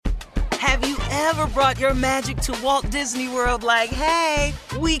Have you ever brought your magic to Walt Disney World like, hey,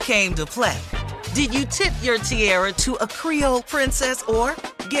 we came to play? Did you tip your tiara to a Creole princess or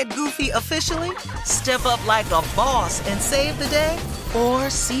get goofy officially? Step up like a boss and save the day? Or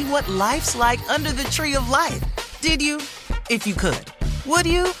see what life's like under the tree of life? Did you? If you could. Would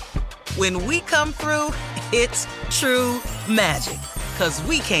you? When we come through, it's true magic. 'Cause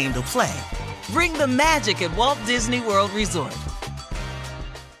we came to play. Bring the magic at Walt Disney World Resort.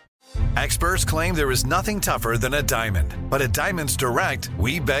 Experts claim there is nothing tougher than a diamond. But at Diamonds Direct,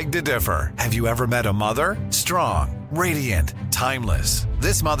 we beg to differ. Have you ever met a mother? Strong, radiant, timeless.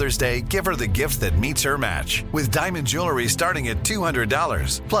 This Mother's Day, give her the gift that meets her match. With diamond jewelry starting at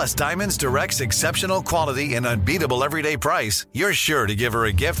 $200. Plus Diamonds Direct's exceptional quality and unbeatable everyday price, you're sure to give her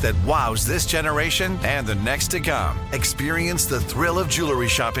a gift that wows this generation and the next to come. Experience the thrill of jewelry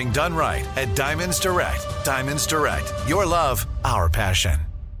shopping done right at Diamonds Direct. Diamonds Direct. Your love, our passion.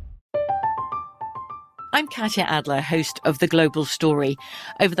 I'm Katya Adler, host of The Global Story.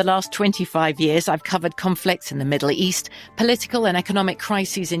 Over the last 25 years, I've covered conflicts in the Middle East, political and economic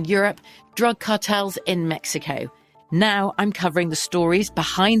crises in Europe, drug cartels in Mexico. Now I'm covering the stories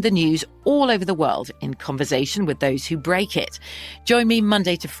behind the news all over the world in conversation with those who break it. Join me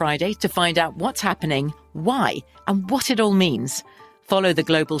Monday to Friday to find out what's happening, why, and what it all means. Follow The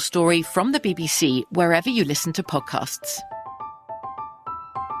Global Story from the BBC wherever you listen to podcasts.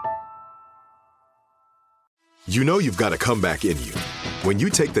 You know you've got a comeback in you. When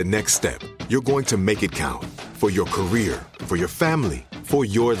you take the next step, you're going to make it count. For your career, for your family, for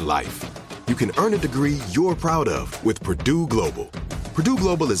your life. You can earn a degree you're proud of with Purdue Global. Purdue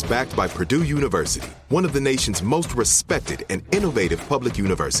Global is backed by Purdue University, one of the nation's most respected and innovative public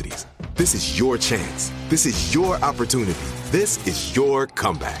universities. This is your chance. This is your opportunity. This is your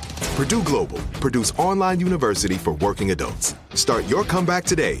comeback. Purdue Global, Purdue's online university for working adults. Start your comeback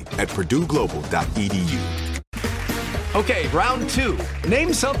today at purdueglobal.edu. Okay, round two.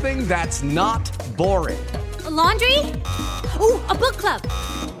 Name something that's not boring. A laundry? Ooh, a book club.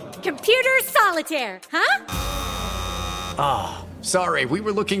 Computer solitaire, huh? Ah, sorry, we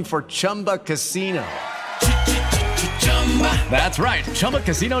were looking for Chumba Casino. That's right,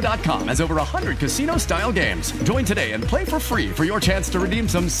 ChumbaCasino.com has over 100 casino-style games. Join today and play for free for your chance to redeem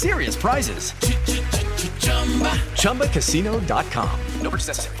some serious prizes. ChumbaCasino.com. No purchase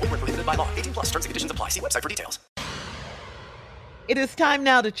necessary. Void where prohibited by law. 18+ terms and conditions apply. See website for details. It is time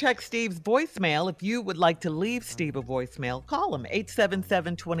now to check Steve's voicemail. If you would like to leave Steve a voicemail, call him,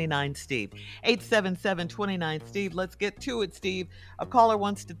 877-29-STEVE. 877-29-STEVE. Let's get to it, Steve. A caller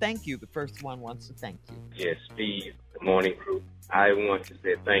wants to thank you. The first one wants to thank you. Yes, Steve, the morning crew. I want to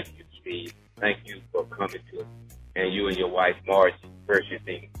say thank you, Steve. Thank you for coming to us. And you and your wife, Marge,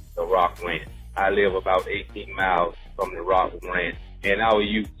 purchasing the Rock Ranch. I live about 18 miles from the Rock Ranch. And our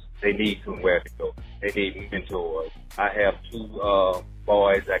youth, they need somewhere to go. They need mentors. I have two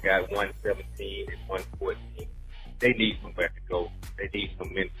boys. I got one 17 and one 14. They need somewhere to go. They need some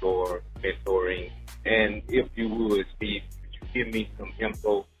mentoring. And if you would, Steve, could you give me some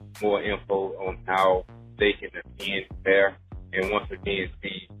more info on how they can attend there? And once again,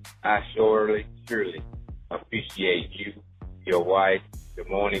 Steve, I surely appreciate you, your wife, the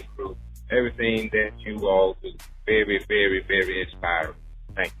morning crew, everything that you all do. Very, very, very inspiring.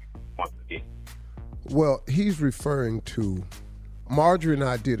 Thank you once again. Well, he's referring to Marjorie and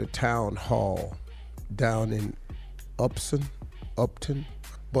I did a town hall down in Upton,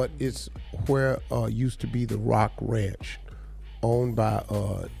 but it's where used to be the Rock Ranch, owned by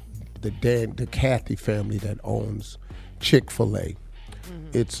the Cathy family that owns Chick-fil-A. Mm-hmm.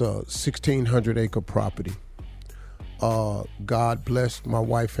 It's a 1,600-acre property. God blessed my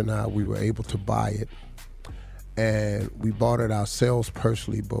wife and I. We were able to buy it, and we bought it ourselves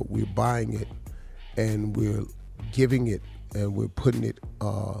personally, but we're buying it, and we're giving it, and we're putting it,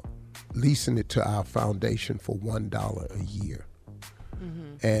 leasing it to our foundation for $1 a year.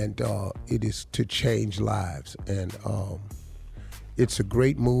 Mm-hmm. And it is to change lives. And it's a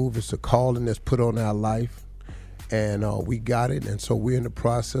great move. It's a calling that's put on our life. And we got it. And so we're in the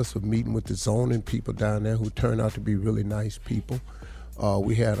process of meeting with the zoning people down there who turned out to be really nice people.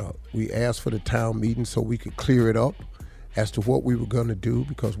 We asked for the town meeting so we could clear it up as to what we were going to do,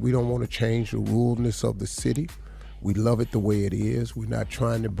 because we don't want to change the ruleness of the city. We love it the way it is. We're not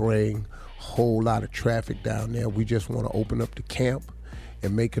trying to bring a whole lot of traffic down there. We just want to open up the camp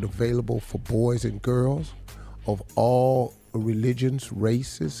and make it available for boys and girls of all religions,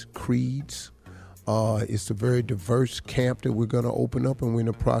 races, creeds. It's a very diverse camp that we're going to open up, and we're in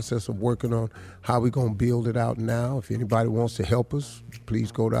the process of working on how we're going to build it out now. If anybody wants to help us,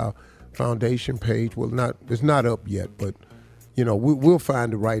 please go to our foundation page. Well, it's not up yet, but we'll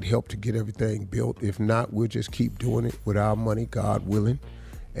find the right help to get everything built. If not, we'll just keep doing it with our money, God willing,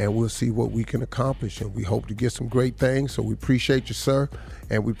 and we'll see what we can accomplish. And we hope to get some great things. So we appreciate you, sir,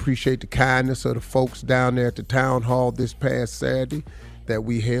 and we appreciate the kindness of the folks down there at the town hall this past Saturday that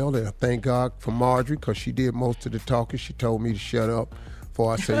we held. And I thank God for Marjorie, because she did most of the talking. She told me to shut up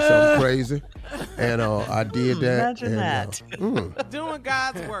before I say something crazy, and I did that. Imagine that. Doing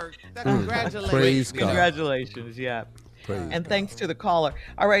God's work. Congratulations. Praise God. Congratulations, yeah. And thanks to the caller.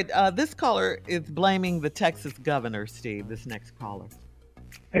 All right, this caller is blaming the Texas governor, Steve, this next caller.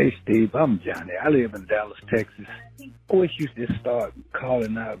 Hey, Steve, I'm Johnny. I live in Dallas, Texas. I wish you just start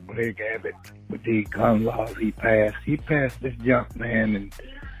calling out Greg Abbott with the gun laws he passed. He passed this junk, man, and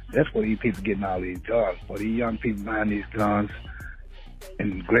that's what these people getting all these guns for. These young people buying these guns.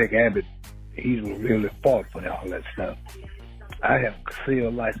 And Greg Abbott, he's really fought for all that stuff. I have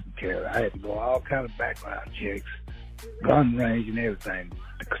concealed license carry. I had to go all kind of background checks, gun range and everything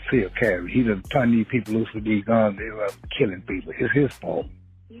to conceal carry. He done turned these people loose with these guns. They were killing people. It's his fault.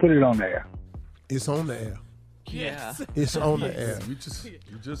 Put it on the air. It's on the air. Yeah. It's on the air. You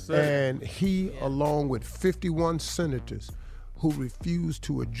just said And he, along with 51 senators who refused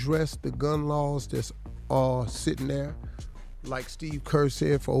to address the gun laws that's sitting there, like Steve Kerr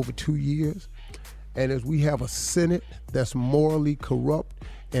said, for over 2 years. And as we have a Senate that's morally corrupt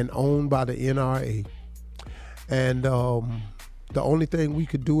and owned by the NRA. And the only thing we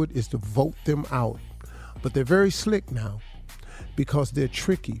could do it is to vote them out. But they're very slick now because they're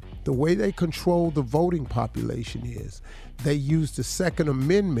tricky. The way they control the voting population is they use the Second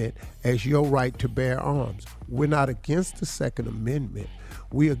Amendment as your right to bear arms. We're not against the Second Amendment.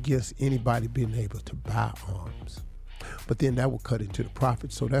 We're against anybody being able to buy arms. But then that will cut into the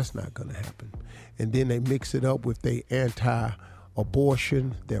profit, so that's not going to happen. And then they mix it up with they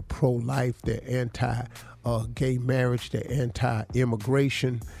anti-abortion, they're pro-life, they're anti-gay marriage, they're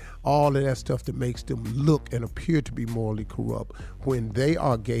anti-immigration, all of that stuff that makes them look and appear to be morally corrupt when they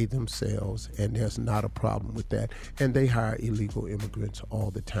are gay themselves, and there's not a problem with that. And they hire illegal immigrants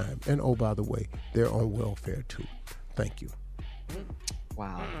all the time. And oh, by the way, they're on welfare too. Thank you.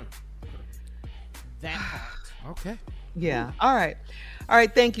 Wow. That part. Okay. Yeah. All right. All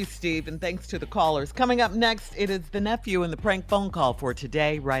right. Thank you, Steve. And thanks to the callers. Coming up next, it is the nephew and the prank phone call for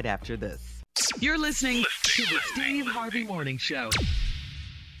today, right after this. You're listening to the Steve Harvey Morning Show.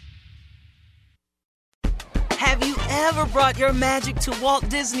 Have you ever brought your magic to Walt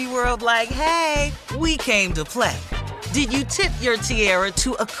Disney World like, hey, we came to play? Did you tip your tiara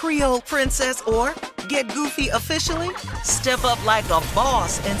to a Creole princess or get goofy officially? Step up like a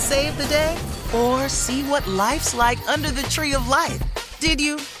boss and save the day? Or see what life's like under the tree of life? Did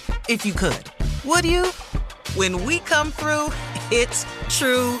you? If you could. Would you? When we come through, it's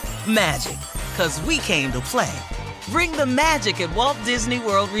true magic. 'Cause we came to play. Bring the magic at Walt Disney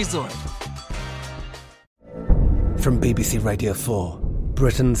World Resort. From BBC Radio 4,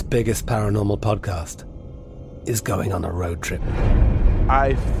 Britain's biggest paranormal podcast is going on a road trip.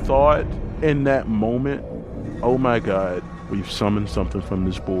 I thought in that moment, oh my God, we've summoned something from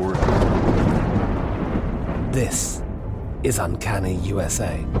this board. This is Uncanny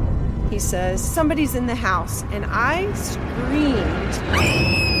USA. He says, somebody's in the house, and I screamed.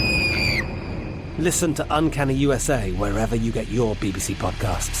 Listen to Uncanny USA wherever you get your BBC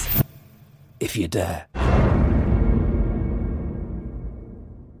podcasts, if you dare.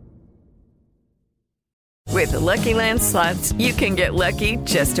 With the Lucky Land Slots, you can get lucky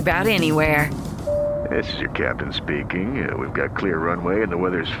just about anywhere. This is your captain speaking. We've got clear runway and the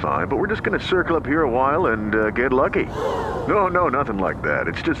weather's fine, but we're just going to circle up here a while and get lucky. No, nothing like that.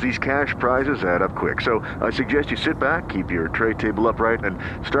 It's just these cash prizes add up quick. So I suggest you sit back, keep your tray table upright, and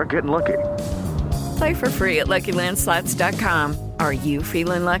start getting lucky. Play for free at LuckyLandSlots.com. Are you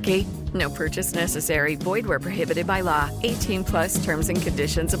feeling lucky? No purchase necessary. Void where prohibited by law. 18+ terms and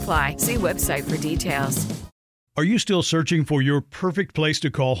conditions apply. See website for details. Are you still searching for your perfect place to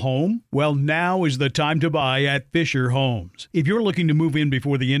call home? Well, now is the time to buy at Fisher Homes. If you're looking to move in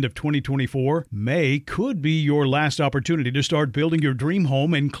before the end of 2024, May could be your last opportunity to start building your dream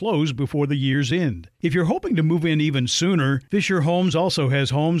home and close before the year's end. If you're hoping to move in even sooner, Fisher Homes also has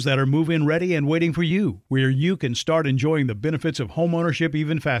homes that are move-in ready and waiting for you, where you can start enjoying the benefits of homeownership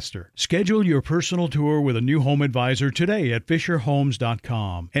even faster. Schedule your personal tour with a new home advisor today at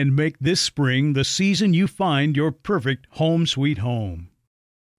FisherHomes.com and make this spring the season you find your perfect home sweet home.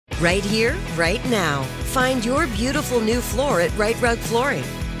 Right here, right now. Find your beautiful new floor at Right Rug Flooring.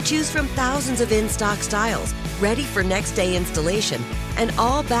 Choose from thousands of in-stock styles, ready for next day installation, and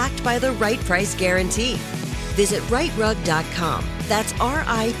all backed by the right price guarantee. Visit rightrug.com. That's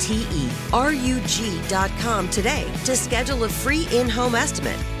RITERUG.com today to schedule a free in-home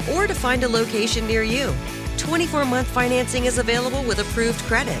estimate or to find a location near you. 24-month financing is available with approved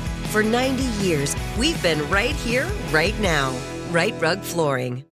credit. For 90 years, we've been right here, right now. Right Rug Flooring.